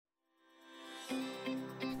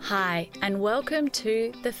Hi, and welcome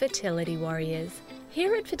to the Fertility Warriors.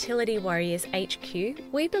 Here at Fertility Warriors HQ,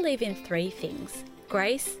 we believe in three things: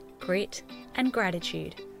 grace, grit, and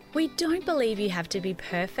gratitude. We don't believe you have to be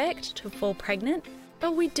perfect to fall pregnant,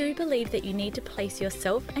 but we do believe that you need to place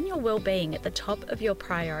yourself and your well-being at the top of your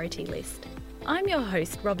priority list. I'm your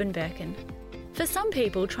host, Robin Birkin. For some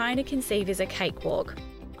people, trying to conceive is a cakewalk.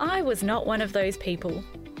 I was not one of those people.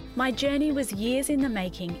 My journey was years in the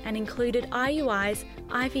making and included IUIs,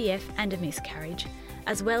 IVF and a miscarriage,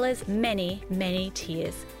 as well as many, many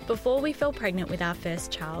tears before we fell pregnant with our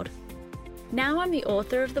first child. Now I'm the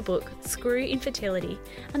author of the book Screw Infertility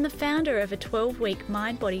and the founder of a 12-week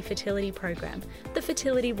mind-body fertility program, the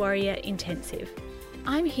Fertility Warrior Intensive.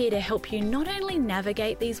 I'm here to help you not only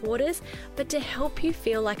navigate these waters, but to help you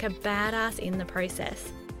feel like a badass in the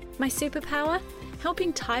process. My superpower?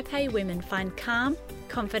 Helping Type A women find calm,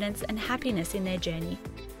 confidence and happiness in their journey.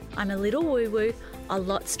 I'm a little woo-woo, a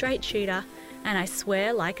lot straight shooter, and I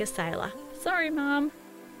swear like a sailor. Sorry, Mum.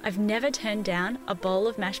 I've never turned down a bowl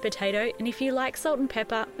of mashed potato, and if you like salt and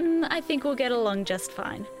pepper, I think we'll get along just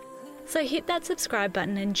fine. So hit that subscribe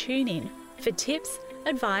button and tune in for tips,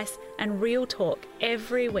 advice, and real talk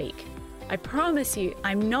every week. I promise you,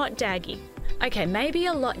 I'm not daggy. Okay, maybe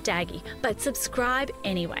a lot daggy, but subscribe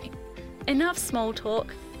anyway. Enough small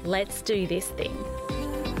talk, let's do this thing.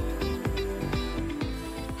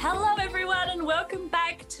 Hello everyone and welcome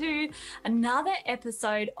back to another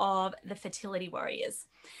episode of the Fertility Warriors.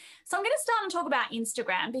 So I'm going to start and talk about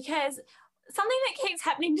Instagram because something that keeps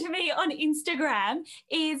happening to me on Instagram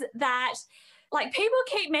is that people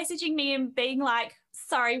keep messaging me and being like,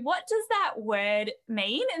 sorry, what does that word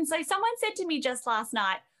mean? And so someone said to me just last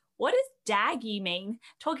night, what does daggy mean?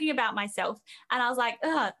 Talking about myself. And I was like,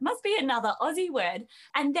 it must be another Aussie word.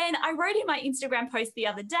 And then I wrote in my Instagram post the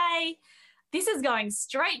other day, this is going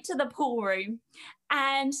straight to the pool room.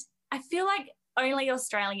 And I feel like only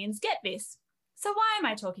Australians get this. So why am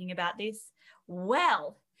I talking about this?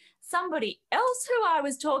 Well, somebody else who I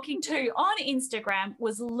was talking to on Instagram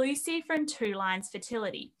was Lucy from Two Lines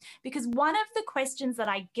Fertility, because one of the questions that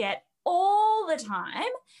I get all the time,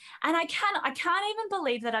 and I can't even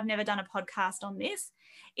believe that I've never done a podcast on this,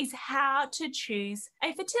 is how to choose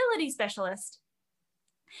a fertility specialist.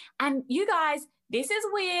 And you guys, this is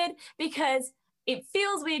weird because it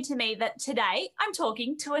feels weird to me that today I'm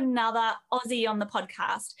talking to another Aussie on the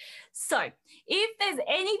podcast. So if there's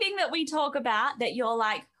anything that we talk about that you're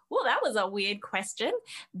like, well, that was a weird question,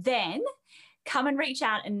 then come and reach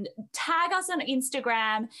out and tag us on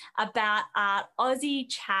Instagram about our Aussie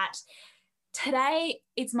chat. Today,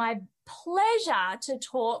 it's my pleasure to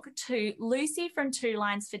talk to Lucy from Two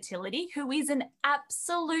Lines Fertility, who is an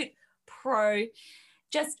absolute pro.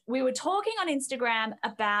 We were talking on Instagram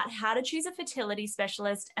about how to choose a fertility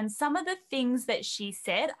specialist, and some of the things that she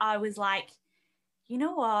said, I was like, you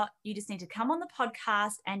know what? You just need to come on the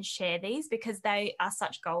podcast and share these because they are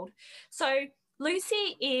such gold. So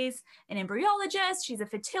Lucy is an embryologist. She's a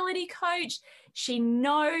fertility coach. She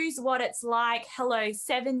knows what it's like. Hello,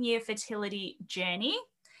 7-year fertility journey.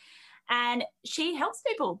 And she helps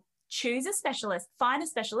people choose a specialist, find a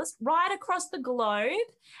specialist right across the globe.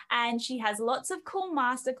 And she has lots of cool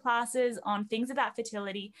masterclasses on things about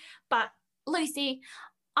fertility. But Lucy,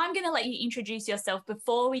 I'm going to let you introduce yourself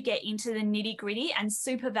before we get into the nitty-gritty and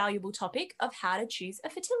super valuable topic of how to choose a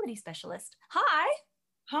fertility specialist. Hi.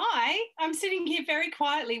 Hi, I'm sitting here very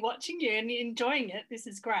quietly watching you and enjoying it. This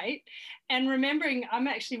is great. And remembering I'm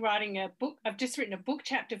actually writing a book. I've just written a book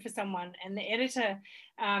chapter for someone, and the editor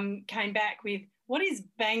came back with, what is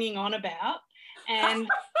banging on about? And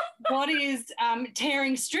what is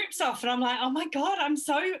tearing strips off? And I'm like, oh my God, I'm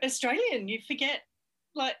so Australian. You forget,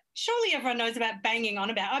 surely everyone knows about banging on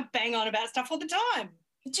about. I bang on about stuff all the time.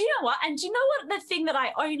 Do you know what? And do you know what the thing that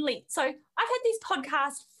so I've had this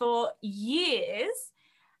podcast for years.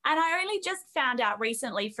 And I only just found out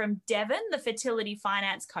recently from Devon, the fertility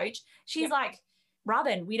finance coach. She's like,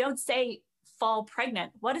 Robin, we don't say fall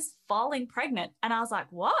pregnant. What is falling pregnant? And I was like,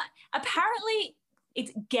 what? Apparently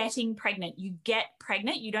it's getting pregnant. You get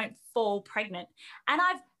pregnant. You don't fall pregnant. And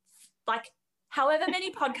I've however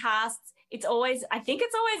many podcasts, I think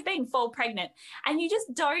it's always been fall pregnant. And you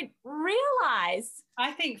just don't realize.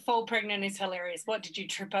 I think fall pregnant is hilarious. What, did you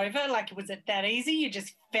trip over? Was it that easy? You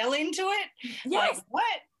just fell into it? Yes. What?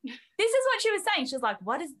 This is what she was saying. She was like,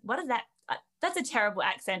 what is that? That's a terrible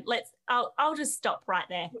accent. I'll just stop right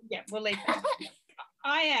there. Yeah, we'll leave that.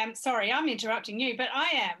 I'm interrupting you, but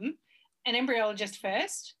I am an embryologist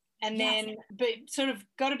first, and then but sort of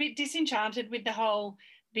got a bit disenchanted with the whole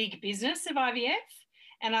big business of IVF.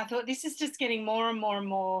 And I thought, this is just getting more and more and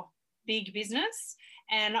more big business.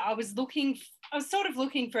 And I was looking was sort of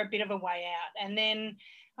looking for a bit of a way out. And then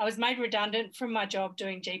I was made redundant from my job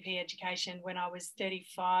doing GP education when I was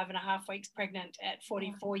 35 and a half weeks pregnant at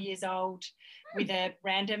 44 years old with a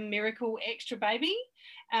random miracle extra baby.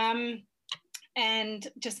 And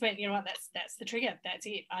just went, you know what, that's the trigger. That's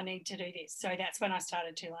it. I need to do this. So that's when I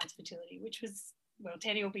started Two Lines Fertility, which was, well,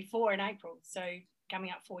 Teddy will be 4 in April. So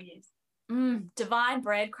coming up 4 years. Divine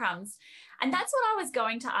breadcrumbs. And that's what I was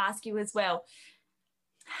going to ask you as well.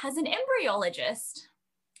 As an embryologist,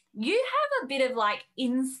 you have a bit of like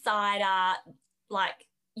insider, like,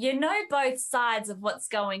 you know, both sides of what's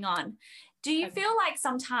going on. Do you feel like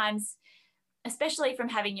sometimes, especially from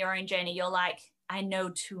having your own journey, you're like, I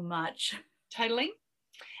know too much? Totally.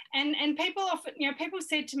 And people often, you know, people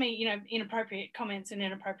said to me, you know, inappropriate comments and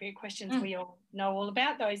inappropriate questions, we all know all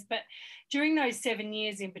about those. But during those 7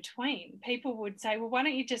 years in between, people would say, well, why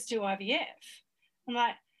don't you just do IVF? I'm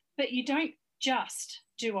like, but you don't just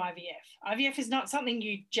do IVF. IVF is not something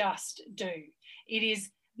you just do. It is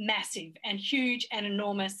massive and huge and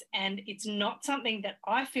enormous, and it's not something that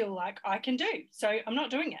I feel like I can do. So I'm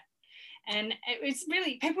not doing it. And it's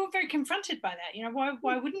really, people are very confronted by that. You know,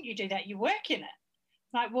 why wouldn't you do that? You work in it.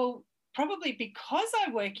 Like, well, probably because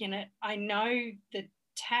I work in it, I know the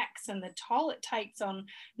tax and the toll it takes on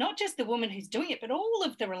not just the woman who's doing it, but all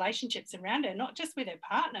of the relationships around her, not just with her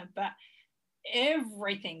partner, but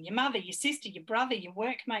everything, your mother, your sister, your brother, your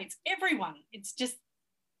workmates, everyone. It's just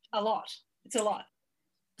a lot. It's a lot.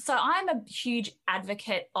 So I'm a huge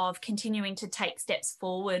advocate of continuing to take steps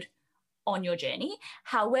forward on your journey.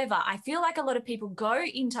 However, I feel like a lot of people go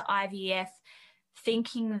into IVF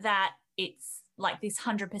thinking that it's like this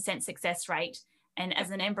 100% success rate. And as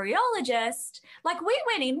an embryologist, like, we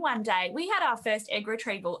went in one day, we had our first egg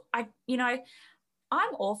retrieval. I'm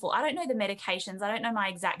awful. I don't know the medications. I don't know my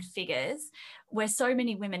exact figures, where so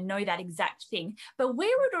many women know that exact thing. But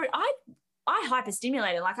I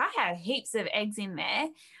hyperstimulated, like I had heaps of eggs in there.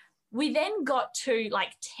 We then got to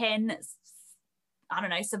like 10, I don't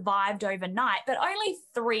know, survived overnight, but only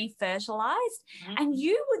 3 fertilized. And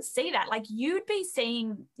you would see that, like you'd be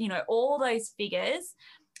seeing, you know, all those figures.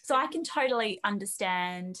 So I can totally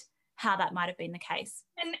understand how that might have been the case.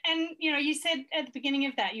 And you know, you said at the beginning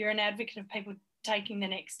of that, you're an advocate of people taking the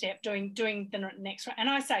next step, doing the next right. And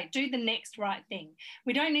I say, do the next right thing.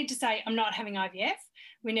 We don't need to say, I'm not having IVF.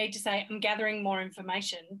 We need to say, I'm gathering more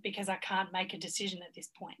information because I can't make a decision at this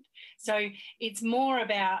point. So it's more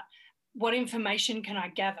about, what information can I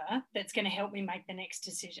gather that's going to help me make the next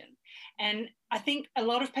decision? And I think a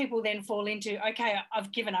lot of people then fall into, okay,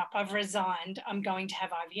 I've given up, I've resigned, I'm going to have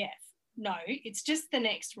IVF. No, it's just the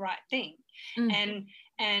next right thing.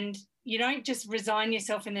 And you don't just resign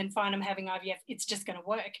yourself and then find I'm having IVF, it's just going to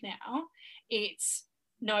work now. It's,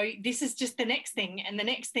 no, this is just the next thing and the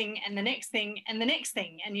next thing and the next thing and the next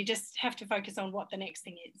thing. And you just have to focus on what the next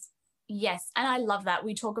thing is. Yes, and I love that.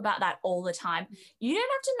 We talk about that all the time. You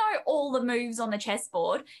don't have to know all the moves on the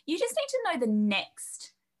chessboard. You just need to know the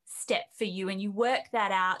next step for you, and you work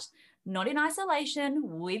that out, not in isolation,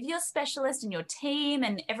 with your specialist and your team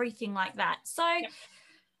and everything like that. So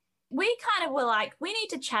we kind of were like, we need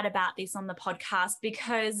to chat about this on the podcast,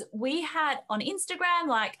 because we had on Instagram,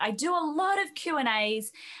 like I do a lot of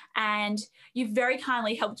Q&As, and you very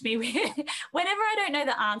kindly helped me with whenever I don't know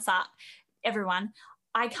the answer, everyone,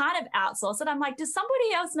 I kind of outsource it. I'm like, does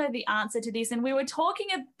somebody else know the answer to this? And we were talking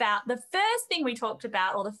about, the first thing we talked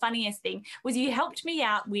about, or the funniest thing, was you helped me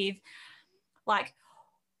out with, like,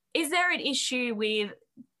 is there an issue with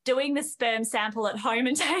doing the sperm sample at home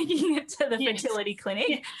and taking it to the fertility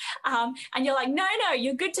clinic? And you're like, no,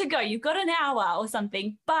 you're good to go. You've got an hour or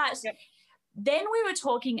something. But then we were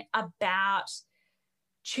talking about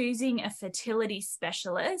choosing a fertility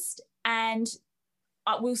specialist. And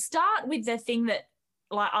we'll start with the thing that,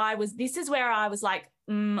 like, this is where I was like,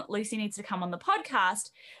 Lucy needs to come on the podcast,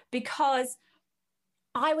 because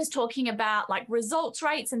I was talking about like results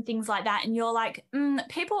rates and things like that. And you're like,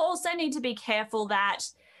 people also need to be careful that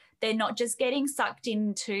they're not just getting sucked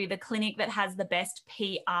into the clinic that has the best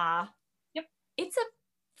PR. Yep. It's a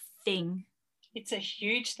thing. It's a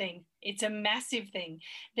huge thing. It's a massive thing.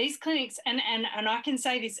 These clinics, and I can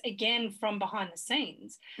say this again from behind the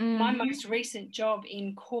scenes, my most recent job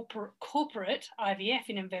in corporate IVF,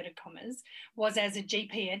 in inverted commas, was as a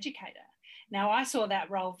GP educator. Now, I saw that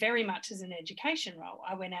role very much as an education role.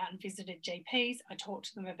 I went out and visited GPs. I talked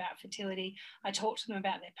to them about fertility. I talked to them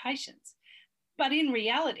about their patients. But in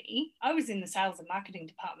reality, I was in the sales and marketing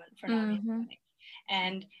department for an IVF clinic.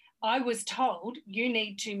 And I was told, you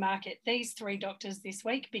need to market these 3 doctors this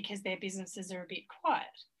week because their businesses are a bit quiet.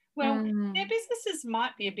 Well, their businesses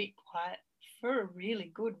might be a bit quiet for a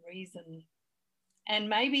really good reason. And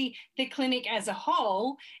maybe the clinic as a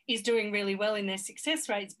whole is doing really well in their success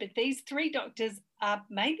rates, but these 3 doctors are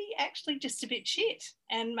maybe actually just a bit shit,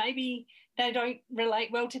 and maybe they don't relate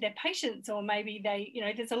well to their patients, or maybe they,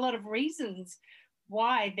 there's a lot of reasons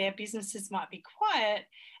why their businesses might be quiet,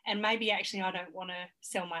 and maybe actually I don't want to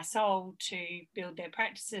sell my soul to build their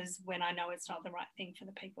practices when I know it's not the right thing for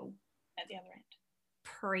the people at the other end.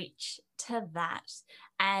 Preach to that.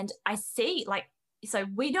 And I see, so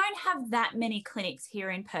we don't have that many clinics here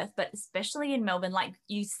in Perth, but especially in Melbourne,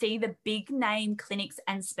 you see the big name clinics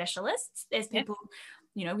and specialists. There's people,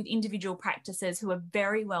 with individual practices who are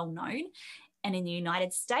very well known. And in the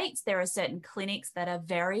United States, there are certain clinics that are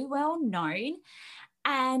very well known.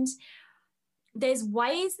 And there's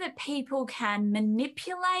ways that people can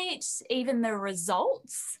manipulate even the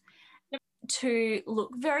results to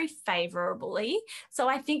look very favorably. So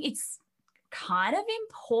I think it's kind of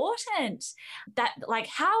important that,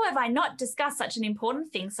 how have I not discussed such an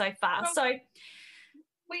important thing so far? Well, so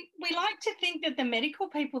we like to think that the medical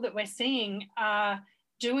people that we're seeing are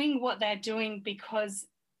doing what they're doing because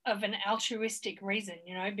of an altruistic reason,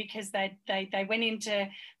 because they went into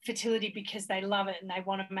fertility because they love it and they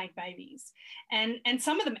want to make babies. And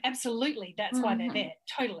some of them, absolutely, that's why they're there,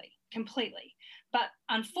 totally, completely. But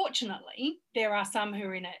unfortunately, there are some who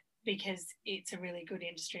are in it because it's a really good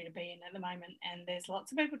industry to be in at the moment, and there's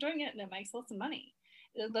lots of people doing it and it makes lots of money.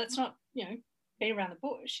 Let's not, beat around the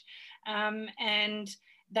bush. And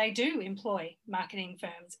they do employ marketing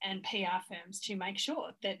firms and PR firms to make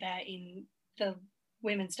sure that they're in the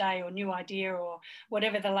Women's Day or New Idea or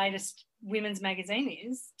whatever the latest women's magazine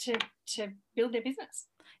is to build their business.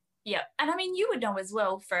 Yeah. And I mean, you would know as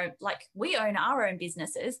well, for we own our own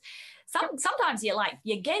businesses. Sometimes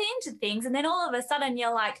you get into things and then all of a sudden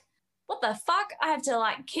you're like, what the fuck? I have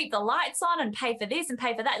to keep the lights on and pay for this and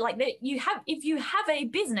pay for that. If you have a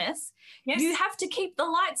business, you have to keep the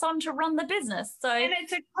lights on to run the business. So, and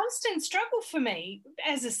it's a constant struggle for me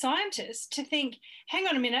as a scientist to think, hang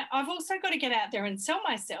on a minute, I've also got to get out there and sell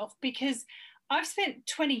myself, because I've spent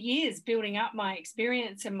 20 years building up my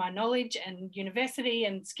experience and my knowledge and university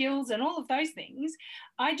and skills and all of those things.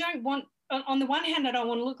 I don't want, on the one hand, I don't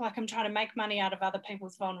want to look like I'm trying to make money out of other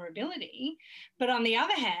people's vulnerability. But on the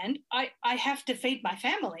other hand, I have to feed my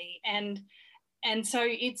family and so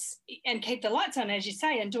and keep the lights on, as you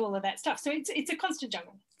say, and do all of that stuff. So it's a constant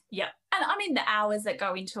juggle. Yeah. And I mean, the hours that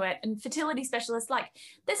go into it, and fertility specialists,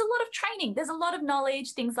 there's a lot of training, there's a lot of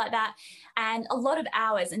knowledge, things like that, and a lot of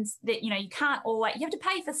hours, and that, you can't always, you have to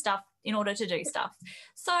pay for stuff in order to do stuff.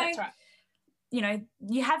 So, that's right.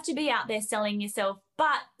 You have to be out there selling yourself,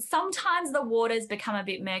 but sometimes the waters become a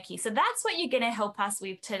bit murky. So that's what you're going to help us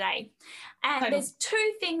with today. And there's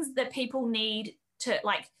 2 things that people need to,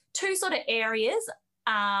 2 sort of areas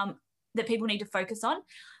that people need to focus on.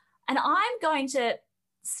 And I'm going to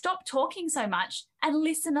stop talking so much and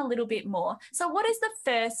listen a little bit more. So what is the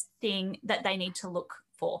first thing that they need to look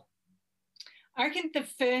for? I reckon the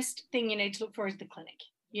first thing you need to look for is the clinic.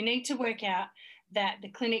 You need to work out that the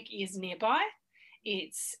clinic is nearby.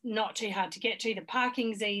 It's not too hard to get to. The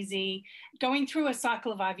parking's easy. Going through a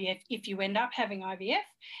cycle of IVF, if you end up having IVF,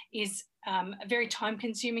 is a very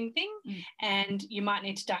time-consuming thing, and you might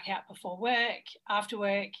need to duck out before work, after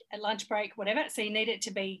work, at lunch break, whatever. So you need it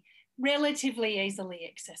to be relatively easily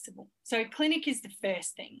accessible. So clinic is the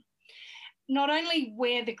first thing. Not only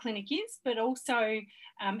where the clinic is, but also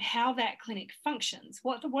how that clinic functions.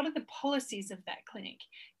 What are the policies of that clinic?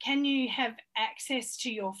 Can you have access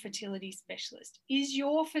to your fertility specialist? Is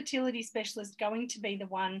your fertility specialist going to be the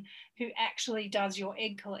one who actually does your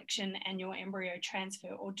egg collection and your embryo transfer,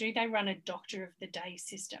 or do they run a doctor of the day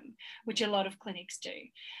system, which a lot of clinics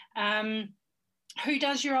do? Who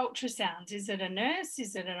does your ultrasounds? Is it a nurse?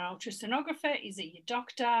 Is it an ultrasonographer? Is it your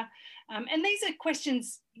doctor? And these are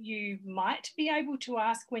questions you might be able to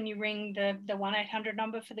ask when you ring the 1-800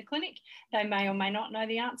 number for the clinic. They may or may not know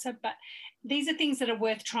the answer, but these are things that are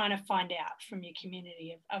worth trying to find out from your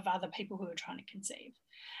community of other people who are trying to conceive.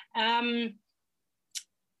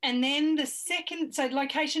 And then the second, so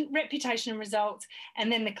location, reputation and results,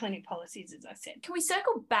 and then the clinic policies, as I said. Can we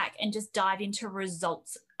circle back and just dive into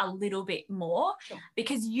results a little bit more? Sure.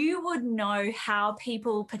 Because you would know how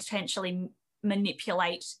people potentially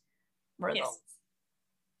manipulate results. Yes.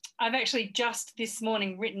 I've actually just this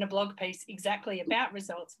morning written a blog piece exactly about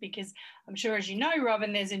results, because I'm sure, as you know,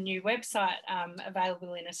 Robin, there's a new website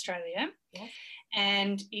available in Australia. Yes.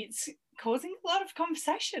 And it's causing a lot of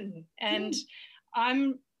conversation. And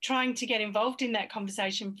I'm trying to get involved in that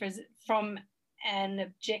conversation from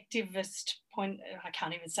an objectivist point. I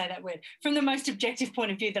can't even say that word. From the most objective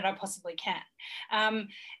point of view that I possibly can.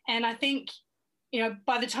 And I think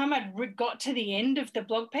by the time I'd got to the end of the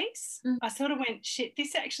blog piece, I sort of went, shit,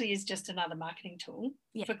 this actually is just another marketing tool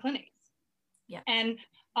for clinics. Yeah. And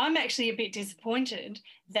I'm actually a bit disappointed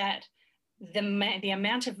that the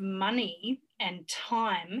amount of money and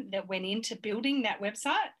time that went into building that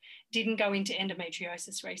website didn't go into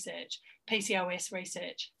endometriosis research, PCOS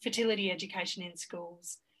research, fertility education in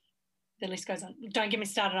schools. The list goes on. Don't get me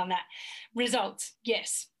started on that. Results,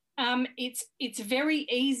 yes. It's very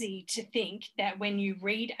easy to think that when you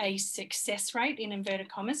read a success rate, in inverted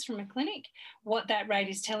commas, from a clinic, what that rate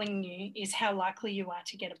is telling you is how likely you are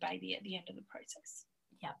to get a baby at the end of the process.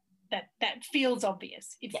 Yeah. That feels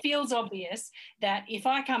obvious. It feels obvious that if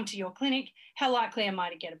I come to your clinic, how likely am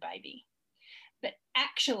I to get a baby? But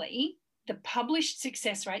actually, the published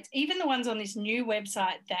success rates, even the ones on this new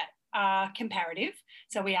website that are comparative,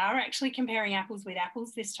 so we are actually comparing apples with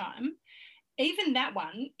apples this time, even that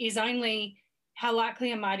one is only how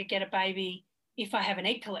likely am I to get a baby if I have an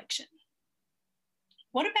egg collection?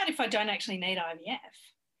 What about if I don't actually need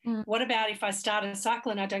IVF? What about if I start a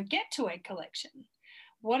cycle and I don't get to egg collection?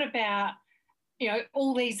 What about,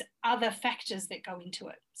 all these other factors that go into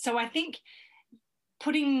it? So I think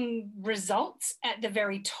putting results at the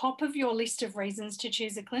very top of your list of reasons to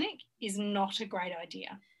choose a clinic is not a great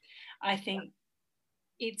idea. I think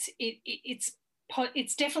it's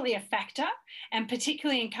definitely a factor, and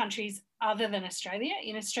particularly in countries other than Australia.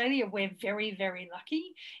 In Australia, we're very, very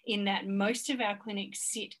lucky in that most of our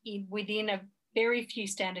clinics sit within a very few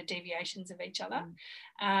standard deviations of each other,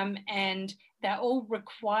 and they're all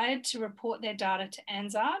required to report their data to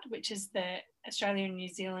ANZARD, which is the Australia and New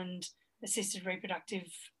Zealand Assisted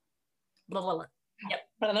Reproductive. I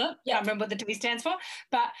can't remember what the D stands for,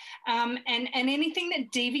 but and anything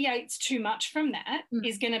that deviates too much from that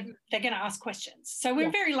they're gonna ask questions. So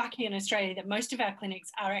we're very lucky in Australia that most of our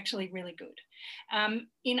clinics are actually really good.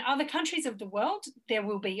 In other countries of the world, there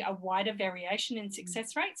will be a wider variation in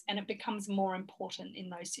success rates, and it becomes more important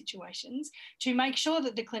in those situations to make sure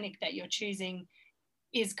that the clinic that you're choosing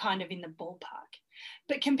is kind of in the ballpark.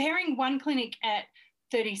 But comparing one clinic at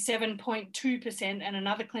 37.2% and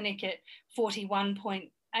another clinic at 41.8%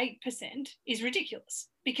 is ridiculous,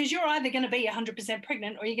 because you're either going to be 100%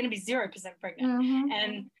 pregnant or you're going to be 0% pregnant.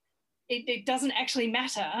 And it doesn't actually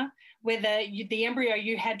matter whether the embryo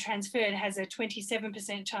you had transferred has a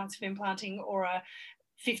 27% chance of implanting or a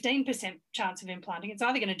 15% chance of implanting. It's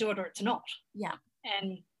either going to do it or it's not. Yeah.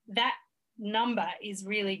 And that number is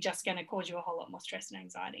really just going to cause you a whole lot more stress and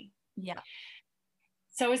anxiety. Yeah.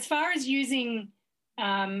 So as far as using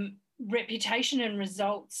reputation and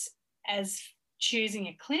results as choosing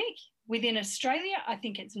a clinic within Australia, I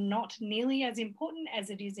think it's not nearly as important as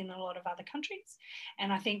it is in a lot of other countries.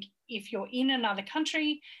 And I think if you're in another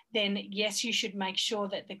country, then yes, you should make sure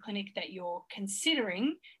that the clinic that you're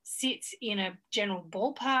considering sits in a general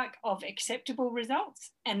ballpark of acceptable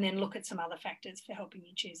results, and then look at some other factors for helping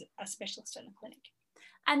you choose a specialist in a clinic.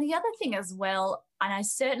 And the other thing as well, and I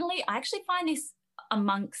actually find this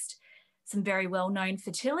amongst some very well-known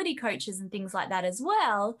fertility coaches and things like that as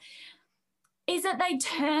well, is that they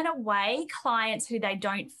turn away clients who they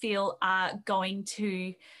don't feel are going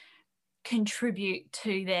to contribute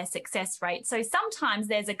to their success rate. So sometimes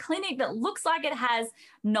there's a clinic that looks like it has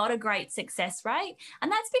not a great success rate, and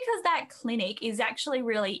that's because that clinic is actually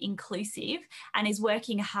really inclusive and is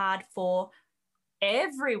working hard for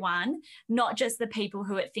everyone, not just the people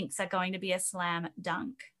who it thinks are going to be a slam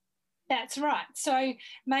dunk. That's right. So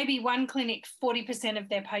maybe one clinic, 40% of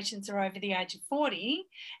their patients are over the age of 40,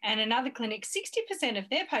 and another clinic, 60% of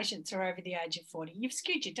their patients are over the age of 40. You've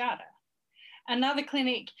skewed your data. Another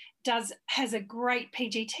clinic has a great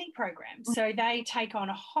PGT program. So they take on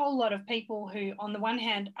a whole lot of people who, on the one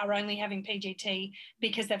hand, are only having PGT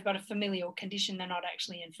because they've got a familial condition, they're not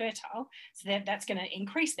actually infertile. So that's going to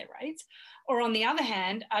increase their rates. Or on the other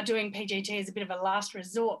hand, are doing PGT as a bit of a last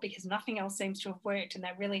resort because nothing else seems to have worked and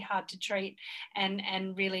they're really hard to treat and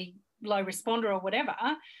really low responder or whatever.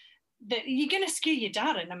 That you're going to skew your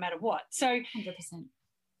data no matter what. So 100%.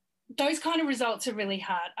 Those kind of results are really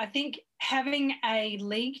hard. I think having a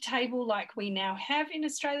league table like we now have in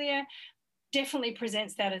Australia definitely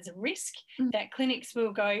presents that as a risk, that clinics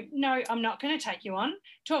will go, no, I'm not going to take you on.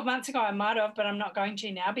 12 months ago I might have, but I'm not going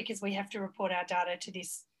to now because we have to report our data to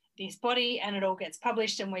this body and it all gets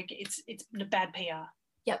published and it's bad PR.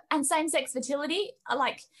 Yep. And same-sex fertility,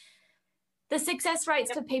 like the success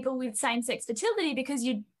rates for people with same-sex fertility, because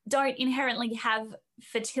you don't inherently have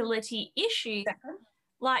fertility issues. Exactly.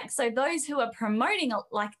 Like, so those who are promoting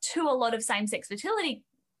to a lot of same-sex fertility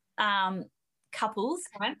couples.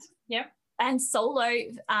 Right. Yep. And solo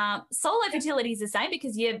fertility is the same,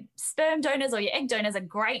 because your sperm donors or your egg donors are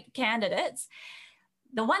great candidates.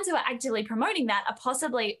 the ones who are actively promoting that are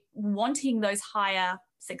possibly wanting those higher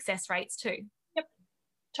success rates too. Yep,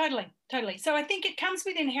 totally. So I think it comes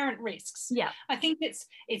with inherent risks. Yeah. I think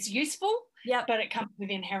it's useful, yep. but it comes with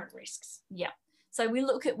inherent risks. Yeah. So we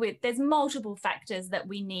look at there's multiple factors that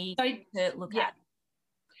we need to look at.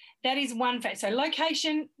 That is one factor. So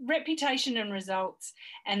location, reputation and results,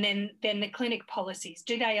 and then the clinic policies.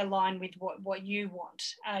 Do they align with what you want?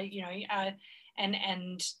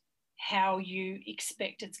 And how you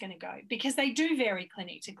expect it's going to go, because they do vary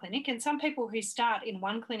clinic to clinic, and some people who start in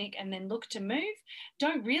one clinic and then look to move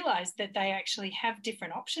don't realise that they actually have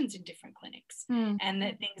different options in different clinics, and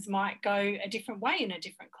that things might go a different way in a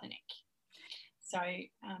different clinic. So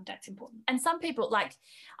that's important. And some people, like,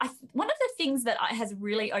 one of the things that has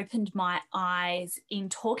really opened my eyes in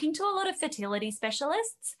talking to a lot of fertility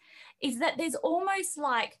specialists is that there's almost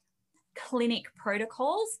like clinic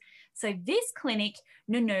protocols. So this clinic,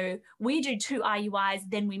 no, we do 2 IUIs,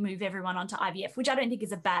 then we move everyone onto IVF, which I don't think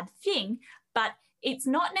is a bad thing, but it's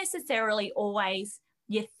not necessarily always,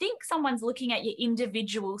 you think someone's looking at your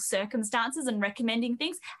individual circumstances and recommending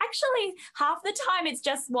things. Actually, half the time it's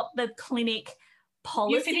just what the clinic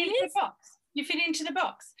policy is. You fit into the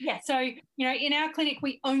box. Yes. So, in our clinic,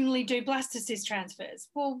 we only do blastocyst transfers.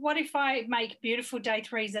 Well, what if I make beautiful day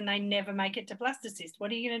 3s and they never make it to blastocyst?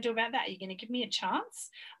 What are you going to do about that? Are you going to give me a chance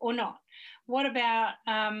or not? What about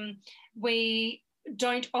we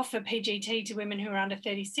don't offer PGT to women who are under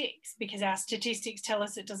 36 because our statistics tell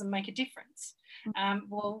us it doesn't make a difference?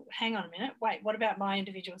 Well, hang on a minute. Wait, what about my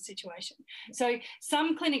individual situation? So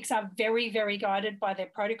some clinics are very, very guided by their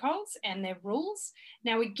protocols and their rules.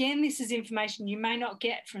 Now, again, this is information you may not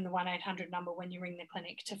get from the 1-800 number when you ring the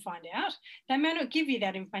clinic to find out. They may not give you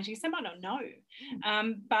that information because they might not know.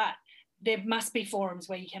 But there must be forums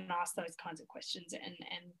where you can ask those kinds of questions and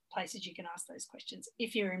places you can ask those questions.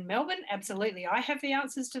 If you're in Melbourne, absolutely, I have the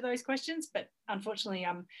answers to those questions, but unfortunately,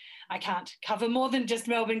 I can't cover more than just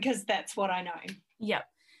Melbourne because that's what I know. Yep.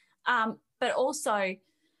 But also,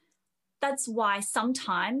 that's why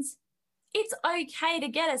sometimes it's okay to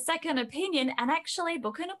get a second opinion and actually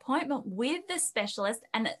book an appointment with the specialist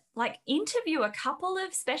and like interview a couple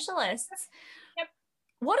of specialists. Yep.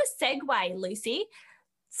 What a segue, Lucy.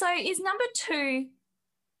 So is number 2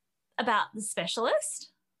 about the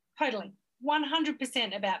specialist? Totally,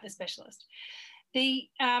 100% about the specialist.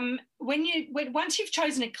 Once you've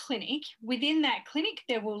chosen a clinic, within that clinic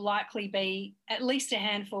there will likely be at least a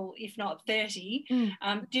handful, if not 30,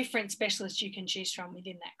 different specialists you can choose from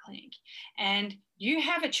within that clinic, and you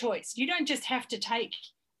have a choice. You don't just have to take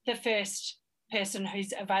the first person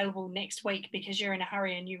who's available next week because you're in a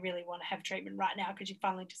hurry and you really want to have treatment right now because you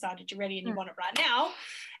finally decided you're ready and you want it right now.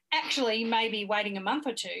 Actually, maybe waiting a month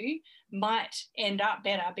or 2 might end up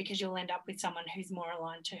better because you'll end up with someone who's more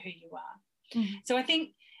aligned to who you are. So I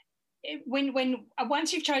think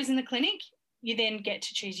once you've chosen the clinic, you then get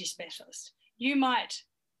to choose your specialist. You might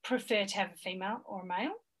prefer to have a female or a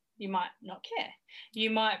male. You might not care.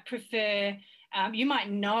 You might prefer you might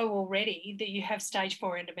know already that you have stage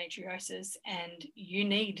 4 endometriosis and you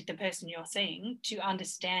need the person you're seeing to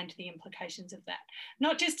understand the implications of that.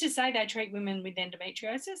 Not just to say they treat women with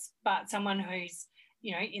endometriosis, but someone who's,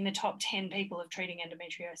 in the top 10 people of treating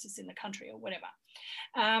endometriosis in the country or whatever.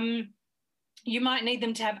 You might need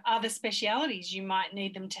them to have other specialities. You might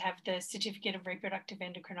need them to have the certificate of reproductive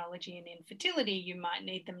endocrinology and infertility. You might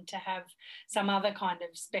need them to have some other kind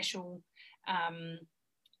of special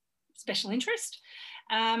interest.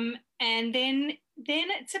 And then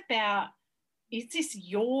it's about, is this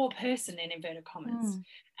your person, in inverted commas?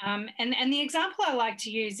 And the example I like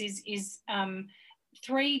to use is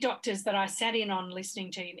 3 doctors that I sat in on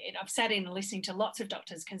listening to. I've sat in and listening to lots of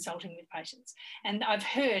doctors consulting with patients, and I've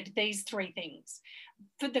heard these 3 things.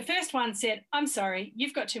 But the first one said, I'm sorry,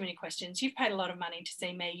 you've got too many questions. You've paid a lot of money to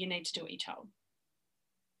see me. You need to do what you're told.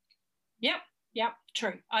 Yep,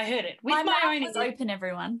 true. I heard it. With my own ears. Open,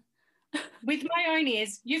 everyone. With my own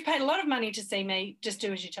ears, you've paid a lot of money to see me. Just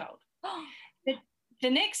do as you're told. The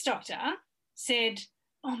next doctor said,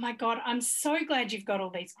 oh my God, I'm so glad you've got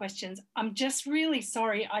all these questions. I'm just really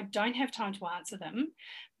sorry I don't have time to answer them.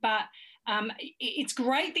 But it's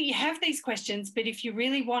great that you have these questions, but if you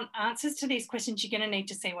really want answers to these questions, you're going to need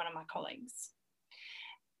to see one of my colleagues.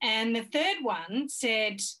 And the third one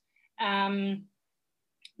said,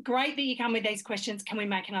 great that you come with these questions. Can we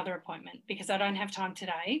make another appointment? Because I don't have time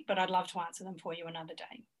today, but I'd love to answer them for you another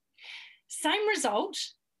day. Same result,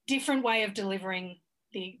 different way of delivering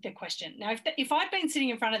the question. Now, if I'd been sitting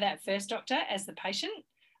in front of that first doctor as the patient,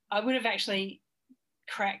 I would have actually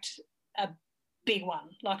cracked a big one.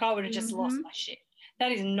 Like I would have just lost my shit.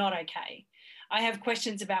 That is not okay. I have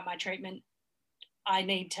questions about my treatment I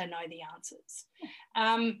need to know the answers.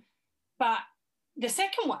 But the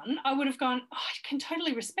second one, I would have gone, oh, I can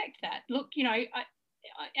totally respect that. Look, you know,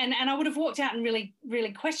 and I would have walked out and really,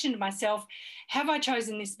 really questioned myself. Have I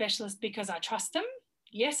chosen this specialist because I trust them?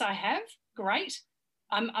 Yes, I have. Great.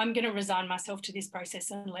 I'm going to resign myself to this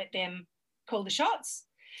process and let them call the shots.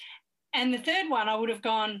 And the third one, I would have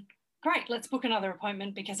gone, great, let's book another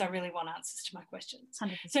appointment because I really want answers to my questions.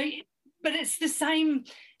 100%. So, but it's the same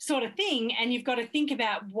sort of thing, and you've got to think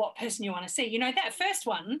about what person you want to see. You know, that first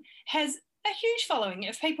one has a huge following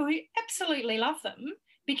of people who absolutely love them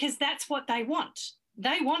because that's what they want.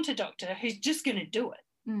 They want a doctor who's just going to do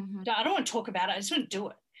it. Mm-hmm. I don't want to talk about it. I just want to do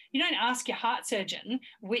it. You don't ask your heart surgeon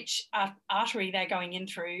which artery they're going in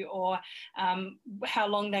through or how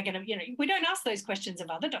long they're going to, you know, we don't ask those questions of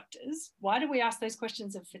other doctors. Why do we ask those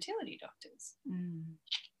questions of fertility doctors?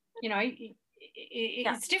 You know,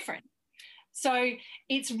 it's different. So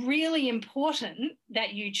it's really important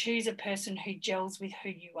that you choose a person who gels with who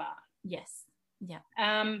you are. Yes. Yeah.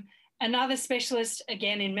 Another specialist,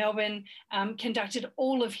 again in Melbourne, conducted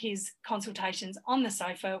all of his consultations on the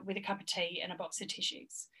sofa with a cup of tea and a box of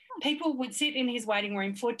tissues. People would sit in his waiting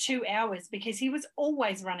room for 2 hours because he was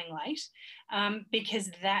always running late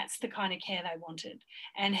because that's the kind of care they wanted.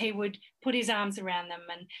 And he would put his arms around them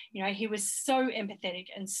and, you know, he was so empathetic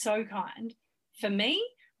and so kind. For me,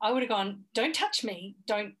 I would have gone, don't touch me,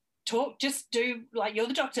 don't talk, just do like you're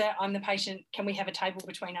the doctor, I'm the patient, can we have a table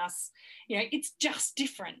between us? You know, it's just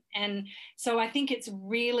different. And so I think it's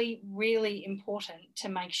really, really important to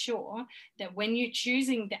make sure that when you're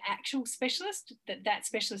choosing the actual specialist, that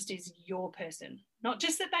specialist is your person, not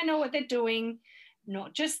just that they know what they're doing,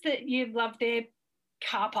 not just that you love their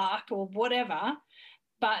car park or whatever,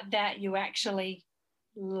 but that you actually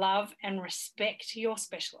love and respect your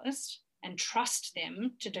specialist and trust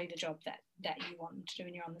them to do the job that you want them to do,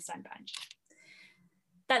 and you're on the same page.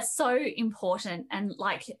 That's so important. And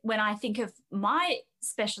like when I think of my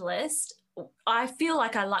specialist, I feel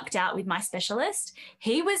like I lucked out with my specialist.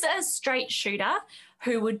 He was a straight shooter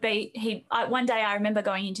who would be, one day I remember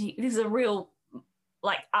going into, this is a real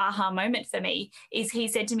like aha moment for me, is he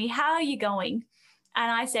said to me, how are you going? And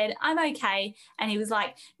I said, I'm okay. And he was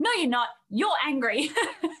like, no, you're not. You're angry.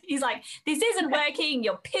 He's like, this isn't working.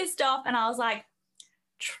 You're pissed off. And I was like,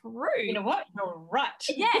 true. You know what? You're right.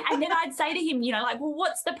 Yeah. And then I'd say to him, you know, like, well,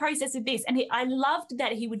 what's the process of this? And I loved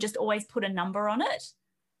that he would just always put a number on it.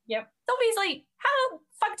 Yep. Obviously, how the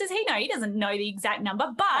fuck does he know? He doesn't know the exact number,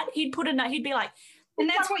 but he'd put a note. He'd be like, and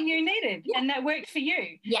that's what you needed. Yeah. And that worked for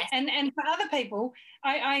you. Yes. And for other people,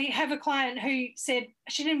 I have a client who said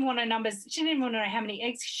she didn't want to know numbers. She didn't want to know how many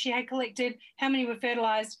eggs she had collected, how many were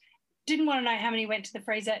fertilized, didn't want to know how many went to the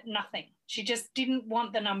freezer, nothing. She just didn't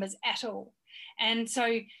want the numbers at all. And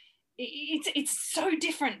so it's so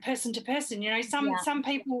different person to person. You know, some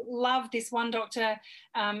people love this one doctor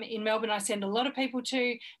in Melbourne I send a lot of people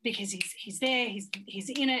to because he's there, he's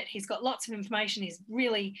in it, he's got lots of information, he's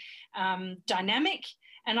really dynamic.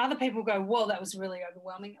 And other people go, whoa, that was really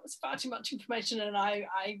overwhelming. That was far too much information. And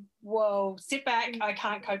whoa, sit back. I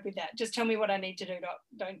can't cope with that. Just tell me what I need to do.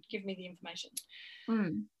 Don't give me the information.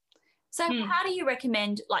 So how do you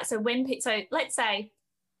recommend, like, so let's say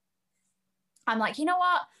I'm like, you know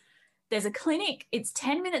what? There's a clinic. It's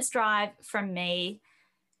 10 minutes drive from me.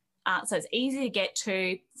 So it's easy to get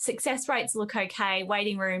to. Success rates look okay.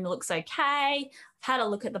 Waiting room looks okay. I've had a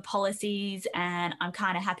look at the policies and I'm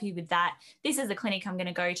kind of happy with that. This is the clinic I'm going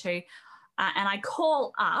to go to. And I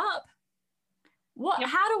call up.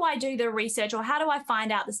 How do I do the research, or how do I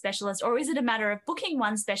find out the specialist? Or is it a matter of booking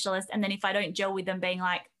one specialist and then if I don't gel with them being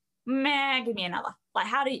like, meh, give me another? Like,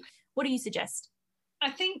 what do you suggest?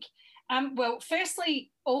 I think, well,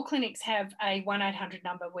 firstly, all clinics have a 1-800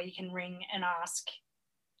 number where you can ring and ask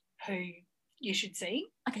who you should see.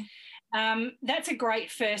 Okay. That's a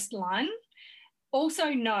great first line. Also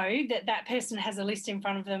know that person has a list in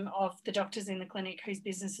front of them of the doctors in the clinic whose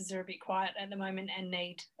businesses are a bit quiet at the moment and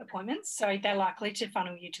need appointments. So they're likely to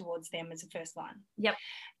funnel you towards them as a first line. Yep.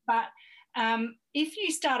 But if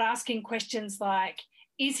you start asking questions like,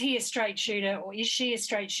 is he a straight shooter or is she a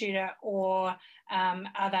straight shooter, or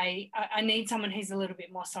I need someone who's a little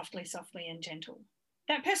bit more softly and gentle.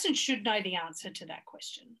 That person should know the answer to that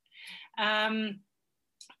question.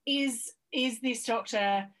 Is this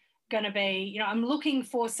doctor going to be, you know, I'm looking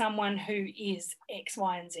for someone who is X,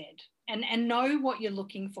 Y, and Z, and know what you're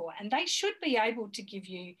looking for. And they should be able to give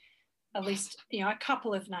you a list, you know, a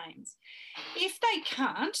couple of names. If they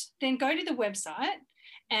can't, then go to the website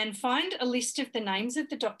and find a list of the names of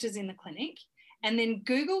the doctors in the clinic, and then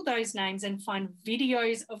Google those names and find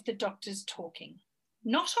videos of the doctors talking.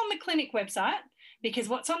 Not on the clinic website, because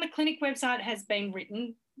what's on the clinic website has been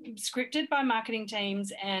written, scripted by marketing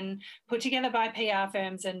teams and put together by PR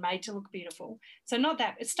firms and made to look beautiful. So not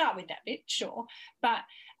that, start with that bit, sure. But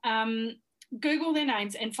Google their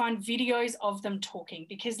names and find videos of them talking,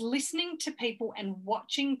 because listening to people and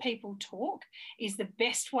watching people talk is the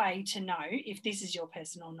best way to know if this is your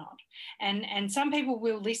person or not. And some people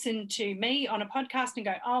will listen to me on a podcast and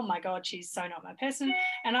go, oh my God, she's so not my person.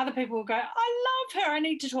 And other people will go, I love her, I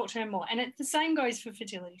need to talk to her more. And the same goes for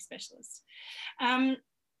fertility specialists.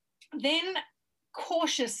 Then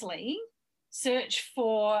cautiously search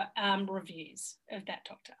for reviews of that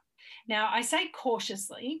doctor. Now, I say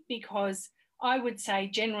cautiously because I would say,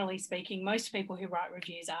 generally speaking, most people who write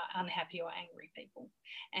reviews are unhappy or angry people.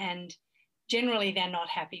 And generally, they're not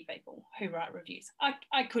happy people who write reviews.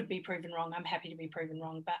 I could be proven wrong. I'm happy to be proven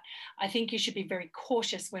wrong. But I think you should be very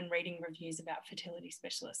cautious when reading reviews about fertility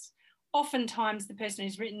specialists. Oftentimes, the person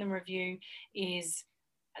who's written the review is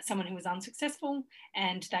someone who was unsuccessful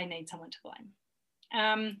and they need someone to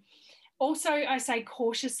blame. Also, I say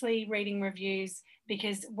cautiously reading reviews,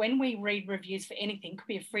 because when we read reviews for anything, could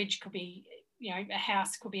be a fridge, could be a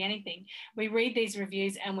house, could be anything, we read these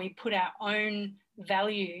reviews and we put our own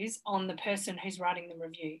values on the person who's writing the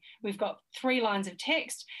review. We've got 3 lines of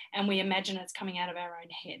text and we imagine it's coming out of our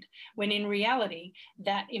own head, when in reality,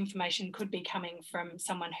 that information could be coming from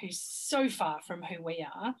someone who's so far from who we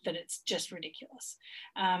are that it's just ridiculous.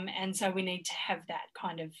 And so we need to have that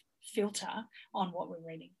kind of filter on what we're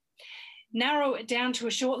reading. Narrow it down to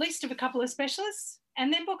a short list of a couple of specialists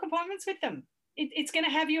and then book appointments with them. It's going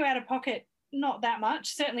to have you out of pocket not that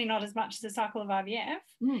much, certainly not as much as a cycle of IVF,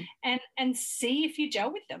 and see if you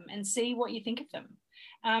gel with them and see what you think of them.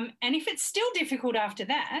 And if it's still difficult after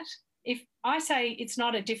that, if I say it's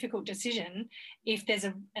not a difficult decision if there's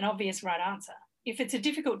an obvious right answer. If it's a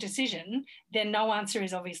difficult decision, then no answer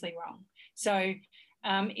is obviously wrong. So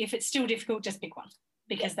if it's still difficult, just pick one,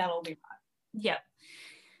 because they'll all be right. Yeah.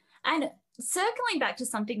 And circling back to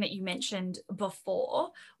something that you mentioned before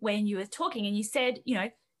when you were talking, and you said,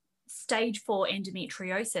 stage 4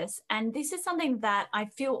 endometriosis. And this is something that I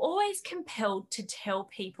feel always compelled to tell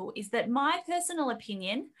people, is that my personal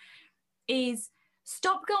opinion is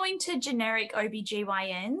stop going to generic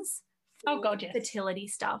OBGYNs for fertility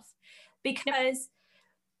stuff, because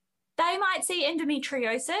they might see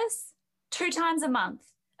endometriosis 2 times a month.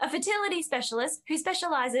 A fertility specialist who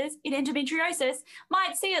specializes in endometriosis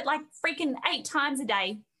might see it like freaking 8 times a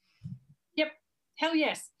day. Yep. Hell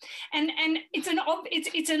yes. And it's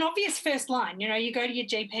an obvious first line. You go to your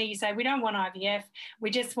GP, you say, we don't want IVF, we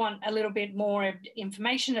just want a little bit more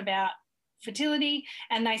information about fertility,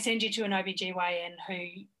 and they send you to an OBGYN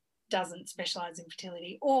who doesn't specialize in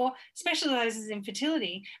fertility, or specializes in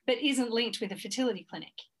fertility but isn't linked with a fertility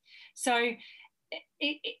clinic. So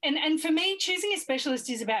and for me, choosing a specialist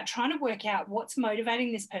is about trying to work out what's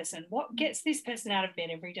motivating this person, what gets this person out of bed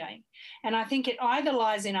every day. And I think it either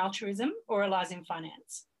lies in altruism or it lies in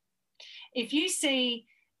finance. If you see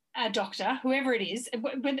a doctor, whoever it is,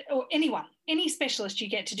 or anyone, any specialist you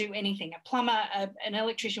get to do anything, a plumber, an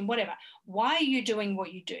electrician, whatever, why are you doing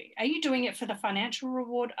what you do? Are you doing it for the financial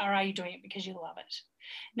reward, or are you doing it because you love it?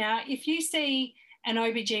 Now, if you see an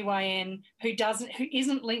OBGYN who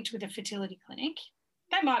isn't linked with a fertility clinic,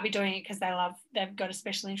 they might be doing it because they've got a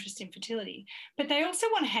special interest in fertility, but they also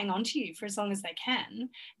want to hang on to you for as long as they can,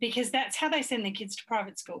 because that's how they send their kids to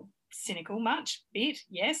private school. Cynical, much, bit,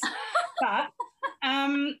 yes, but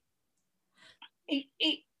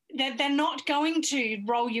they're not going to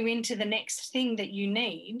roll you into the next thing that you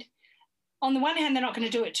need. On the one hand, they're not going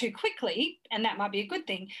to do it too quickly, and that might be a good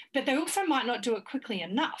thing, but they also might not do it quickly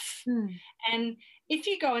enough. And if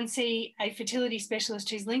you go and see a fertility specialist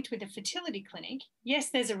who's linked with a fertility clinic, yes,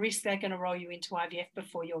 there's a risk they're going to roll you into IVF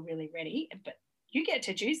before you're really ready, but you get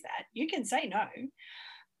to choose that. You can say no.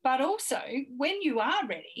 But also, when you are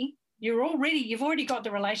ready, you've already got the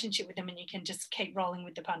relationship with them, and you can just keep rolling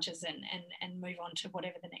with the punches and move on to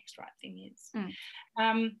whatever the next right thing is.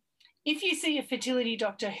 If you see a fertility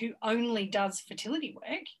doctor who only does fertility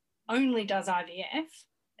work, only does IVF,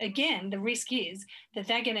 again, the risk is that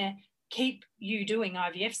they're going to keep you doing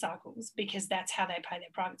IVF cycles because that's how they pay their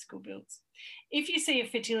private school bills. If you see a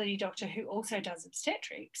fertility doctor who also does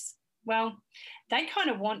obstetrics, well, they kind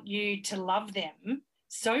of want you to love them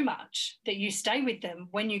so much that you stay with them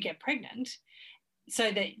when you get pregnant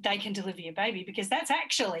so that they can deliver your baby, because that's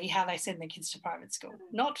actually how they send their kids to private school,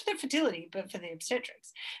 not for the fertility, but for the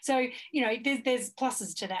obstetrics. So, there's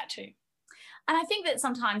pluses to that too. And I think that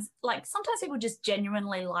sometimes people just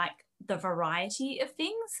genuinely like the variety of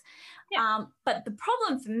things. Yeah. But the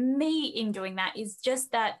problem for me in doing that is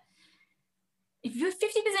just that if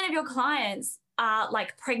 50% of your clients are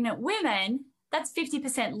like pregnant women, that's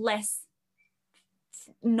 50% less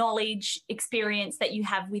knowledge, experience that you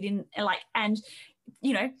have within, like, and,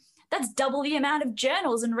 you know, that's double the amount of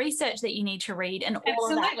journals and research that you need to read and all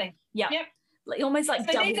of that. Absolutely. Yeah. Yep. Almost like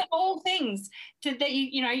so double. these are all things that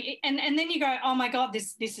you know, and then you go, oh my God,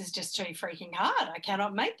 this is just too freaking hard. I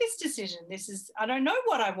cannot make this decision. I don't know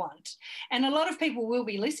what I want. And a lot of people will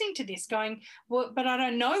be listening to this going, well, but I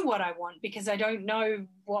don't know what I want because I don't know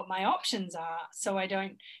what my options are. So I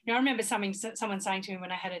don't, I remember someone saying to me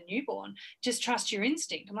when I had a newborn, just trust your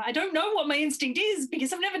instinct. I'm like, I don't know what my instinct is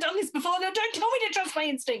because I've never done this before. Don't tell me to trust my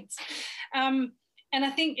instincts. And I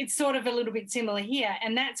think it's sort of a little bit similar here.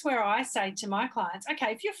 And that's where I say to my clients,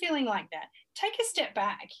 okay, if you're feeling like that, take a step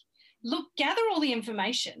back, gather all the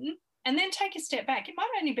information, and then take a step back. It might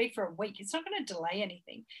only be for a week. It's not going to delay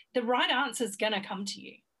anything. The right answer is going to come to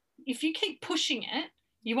you. If you keep pushing it,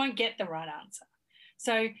 you won't get the right answer.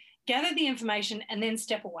 So gather the information and then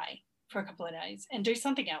step away for a couple of days and do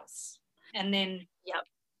something else. And then the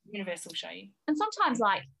universe will show you. And sometimes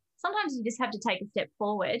you just have to take a step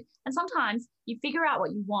forward, and sometimes you figure out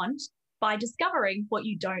what you want by discovering what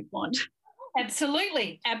you don't want.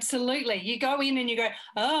 Absolutely. You go in and you go,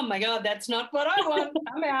 oh my God, that's not what I want.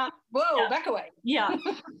 I'm out. Whoa, back away. Yeah.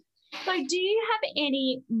 So do you have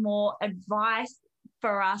any more advice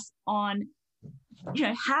for us on,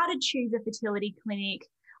 how to choose a fertility clinic,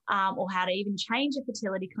 or how to even change a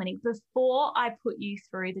fertility clinic before I put you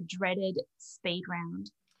through the dreaded speed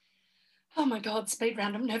round? Oh my God, speed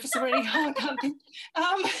round. I'm nervous already. Oh, I can't think.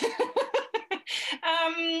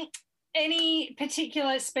 Any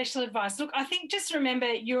particular special advice? Look, I think just remember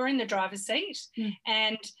you're in the driver's seat,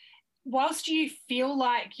 and whilst you feel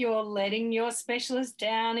like you're letting your specialist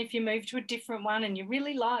down if you move to a different one and you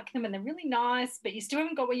really like them and they're really nice, but you still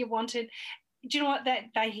haven't got what you wanted, do you know what? That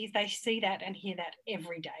they see that and hear that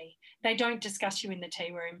every day. They don't discuss you in the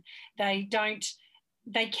tea room. They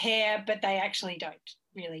care, but they actually don't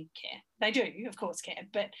really care. They do, of course, care.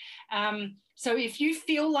 But so if you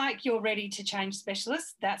feel like you're ready to change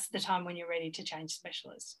specialists, that's the time when you're ready to change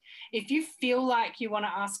specialists. If you feel like you want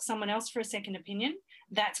to ask someone else for a second opinion,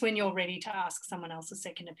 that's when you're ready to ask someone else a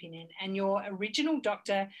second opinion. And your original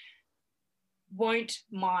doctor won't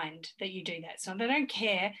mind that you do that. So they don't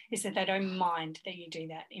care, is that they don't mind that you do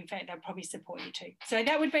that. In fact, they'll probably support you too. So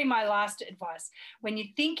that would be my last advice. When you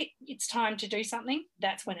think it's time to do something,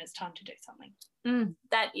 that's when it's time to do something.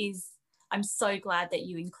 I'm so glad that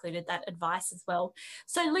you included that advice as well.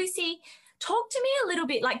 So Lucy, talk to me a little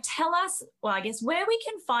bit, like tell us, well, I guess where we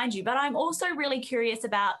can find you, but I'm also really curious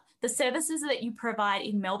about the services that you provide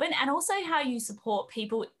in Melbourne and also how you support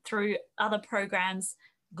people through other programs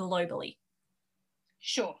globally.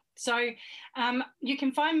 Sure. So you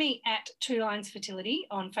can find me at Two Lines Fertility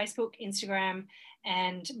on Facebook, Instagram,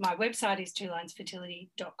 and my website is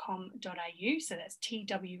twolinesfertility.com.au. So that's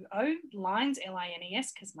TWO Lines,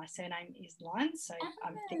 Lines, because my surname is Lines. So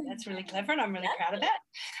I think that's really clever and I'm really proud of that.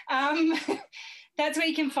 That's where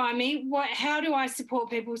you can find me. How do I support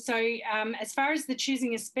people? So as far as the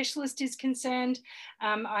choosing a specialist is concerned,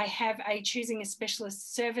 I have a choosing a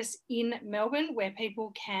specialist service in Melbourne where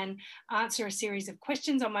people can answer a series of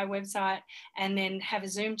questions on my website and then have a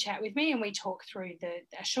Zoom chat with me, and we talk through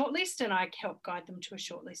a shortlist, and I help guide them to a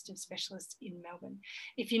shortlist of specialists in Melbourne.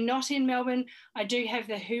 If you're not in Melbourne, I do have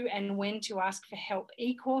the who and when to ask for help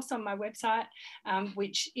e-course on my website,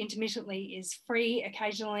 which intermittently is free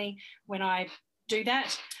occasionally when I do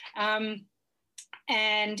that. And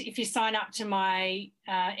if you sign up to my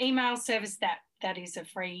email service, that is a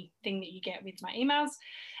free thing that you get with my emails.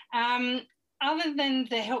 Other than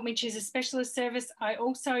the Help Me Choose a Specialist service, I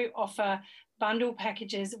also offer bundle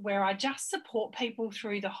packages where I just support people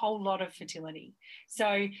through the whole lot of fertility.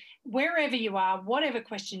 So wherever you are, whatever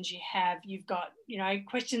questions you have, you've got,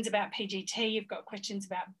 questions about PGT, you've got questions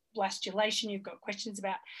about blastulation, you've got questions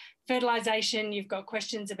about fertilization, you've got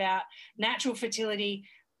questions about natural fertility,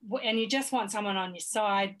 and you just want someone on your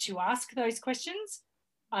side to ask those questions,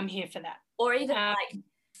 I'm here for that. Or even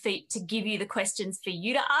to give you the questions for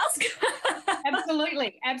you to ask.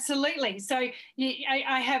 Absolutely. So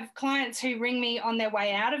I have clients who ring me on their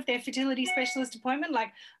way out of their fertility specialist appointment,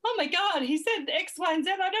 like, oh my God, he said X, Y, and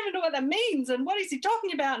Z. I don't even know what that means, and what is he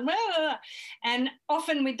talking about? And blah, blah, blah. And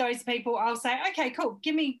often with those people, I'll say, okay, cool,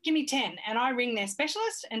 give me 10, and I ring their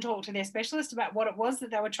specialist and talk to their specialist about what it was that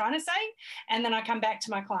they were trying to say, and then I come back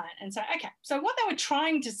to my client and say, okay, so what they were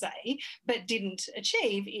trying to say but didn't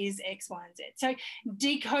achieve is X, Y, and Z. So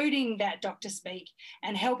decoding that doctor speak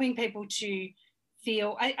and helping people to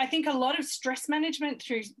feel, I think a lot of stress management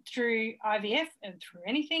through IVF and through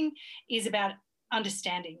anything is about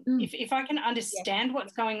understanding. If I can understand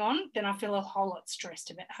what's going on, then I feel a whole lot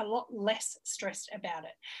less stressed about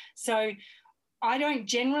it. So I don't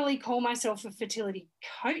generally call myself a fertility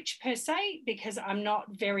coach per se, because I'm not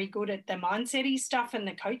very good at the mindset-y stuff and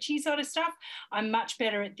the coachy sort of stuff. I'm much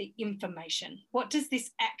better at the information. What does this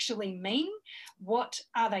actually mean? What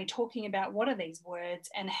are they talking about? What are these words?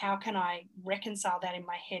 And how can I reconcile that in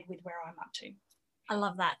my head with where I'm up to? I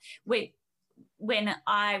love that. When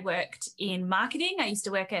I worked in marketing, I used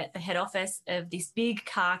to work at the head office of this big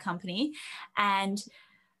car company, and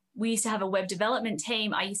we used to have a web development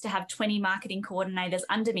team. I used to have 20 marketing coordinators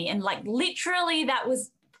under me. And like literally that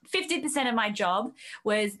was 50% of my job,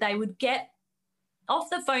 was they would get off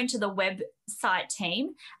the phone to the website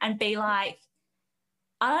team and be like,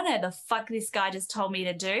 I don't know the fuck this guy just told me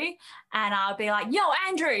to do. And I'll be like, yo,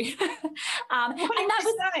 Andrew. What and that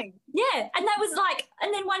was saying? Yeah. And that was like,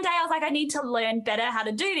 and then one day I was like, I need to learn better how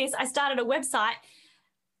to do this. I started a website.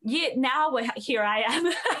 Yeah, now here I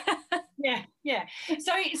am. Yeah.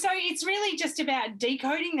 So it's really just about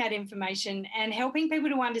decoding that information and helping people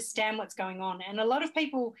to understand what's going on. And a lot of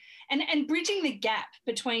people, and bridging the gap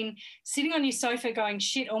between sitting on your sofa going,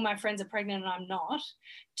 shit, all my friends are pregnant and I'm not,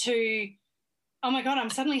 to, oh my God, I'm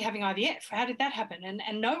suddenly having IVF. How did that happen?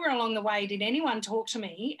 And nowhere along the way did anyone talk to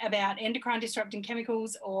me about endocrine disrupting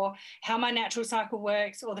chemicals, or how my natural cycle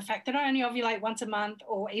works, or the fact that I only ovulate once a month,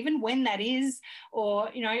 or even when that is. Or,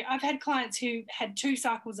 you know, I've had clients who had 2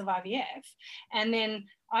 cycles of IVF, and then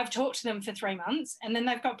I've talked to them for 3 months, and then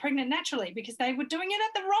they've got pregnant naturally because they were doing it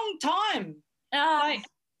at the wrong time.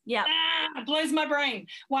 Yeah. It blows my brain.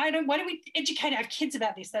 Why don't we educate our kids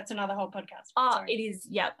about this? That's another whole podcast. It is.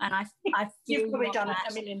 Yeah. And I feel you've probably done it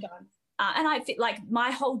a million times. And I feel like my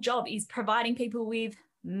whole job is providing people with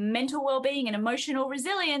mental well-being and emotional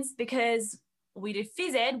resilience, because we do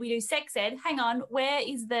phys ed, we do sex ed. Hang on, where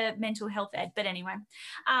is the mental health ed? But anyway,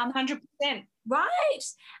 100%. Right.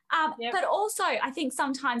 Yep. But also I think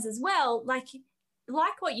sometimes as well, like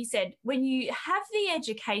what you said, when you have the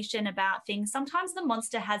education about things, sometimes the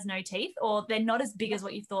monster has no teeth, or they're not as big as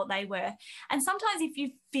what you thought they were. And sometimes if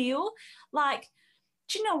you feel like,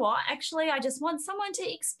 do you know what? Actually, I just want someone to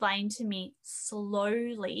explain to me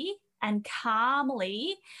slowly and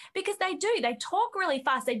calmly, because they talk really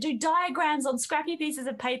fast. They do diagrams on scrappy pieces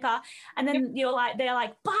of paper, and then they're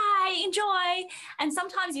like, bye, enjoy. And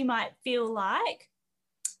sometimes you might feel like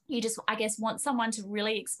you just, I guess, want someone to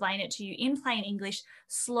really explain it to you in plain English,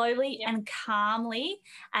 slowly and calmly,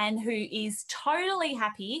 and who is totally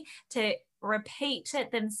happy to repeat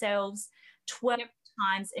it themselves 12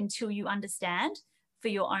 times until you understand, for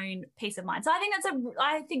your own peace of mind. So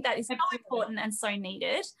I think that is so important and so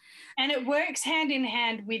needed. And it works hand in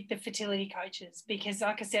hand with the fertility coaches, because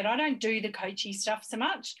like I said, I don't do the coachy stuff so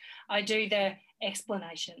much. I do the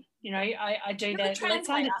explanation. You know, I do the let's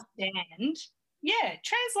understand. Yeah,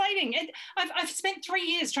 translating. I've spent 3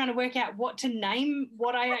 years trying to work out what to name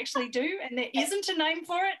what I actually do, and there isn't a name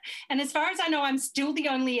for it. And as far as I know, I'm still the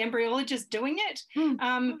only embryologist doing it.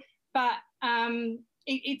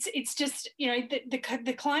 It's just, you know,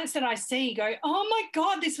 the clients that I see go, oh my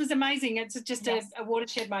God, this was amazing. It's just a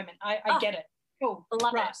watershed moment. I get it. Cool.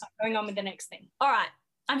 Love it. Going on with the next thing. All right.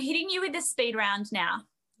 I'm hitting you with the speed round now.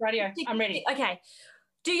 Radio. I'm ready. Okay.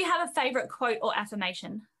 Do you have a favorite quote or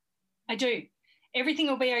affirmation? I do. Everything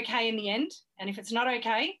will be okay in the end. And if it's not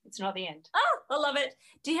okay, it's not the end. Oh, I love it.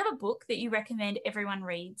 Do you have a book that you recommend everyone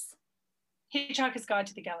reads? Hitchhiker's Guide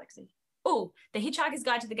to the Galaxy. Oh, The Hitchhiker's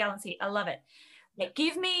Guide to the Galaxy. I love it.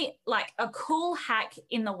 Give me like a cool hack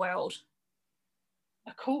in the world.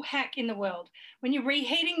 A cool hack in the world. When you're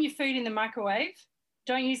reheating your food in the microwave,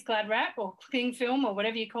 don't use Glad wrap or cling film or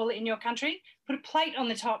whatever you call it in your country. Put a plate on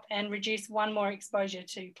the top and reduce one more exposure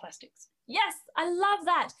to plastics. Yes, I love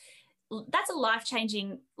that. That's a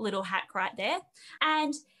life-changing little hack right there.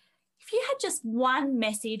 And if you had just one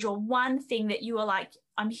message or one thing that you were like,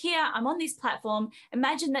 I'm here, I'm on this platform.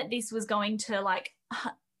 Imagine that this was going to like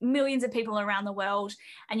millions of people around the world,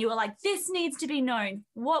 and you were like, this needs to be known.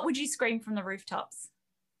 What would you scream from the rooftops?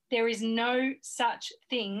 There is no such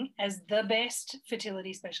thing as the best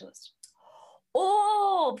fertility specialist.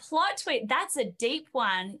 Oh, plot twist. That's a deep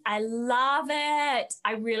one. I love it.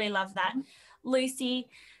 I really love that. Lucy,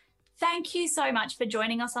 thank you so much for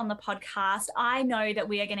joining us on the podcast. I know that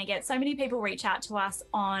we are going to get so many people reach out to us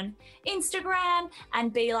on Instagram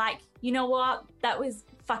and be like, you know what, that was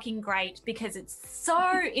fucking great, because it's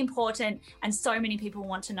so important and so many people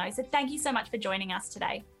want to know. So thank you so much for joining us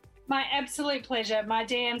today. My absolute pleasure. My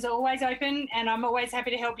DMs are always open, and I'm always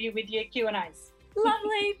happy to help you with your Q&As.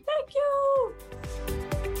 Lovely. Thank you.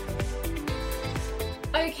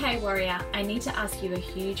 Okay, warrior, I need to ask you a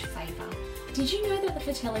huge favor. Did you know that the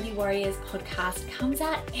Fertility Warriors podcast comes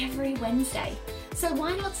out every Wednesday? So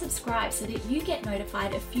why not subscribe so that you get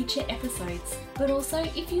notified of future episodes? But also,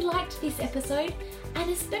 if you liked this episode, and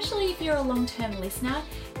especially if you're a long-term listener,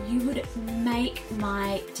 you would make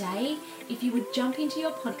my day if you would jump into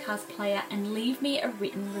your podcast player and leave me a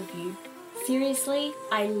written review. Seriously,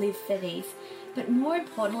 I live for these. But more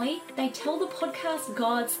importantly, they tell the podcast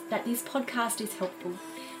gods that this podcast is helpful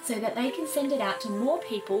so that they can send it out to more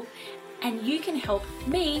people and you can help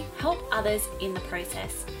me help others in the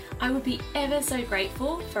process. I would be ever so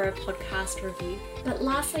grateful for a podcast review. But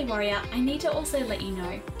lastly, Warrior, I need to also let you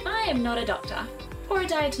know, I am not a doctor or a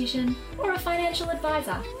dietitian or a financial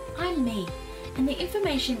advisor. I'm me. And the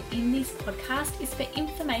information in this podcast is for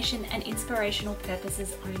information and inspirational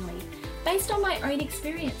purposes only, based on my own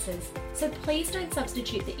experiences. So please don't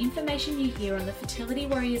substitute the information you hear on the Fertility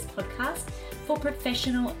Warriors podcast for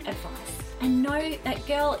professional advice. And know that,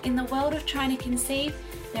 girl, in the world of trying to conceive,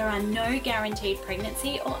 there are no guaranteed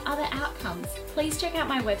pregnancy or other outcomes. Please check out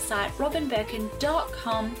my website,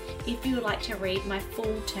 robinbirkin.com, if you would like to read my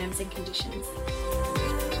full terms and conditions.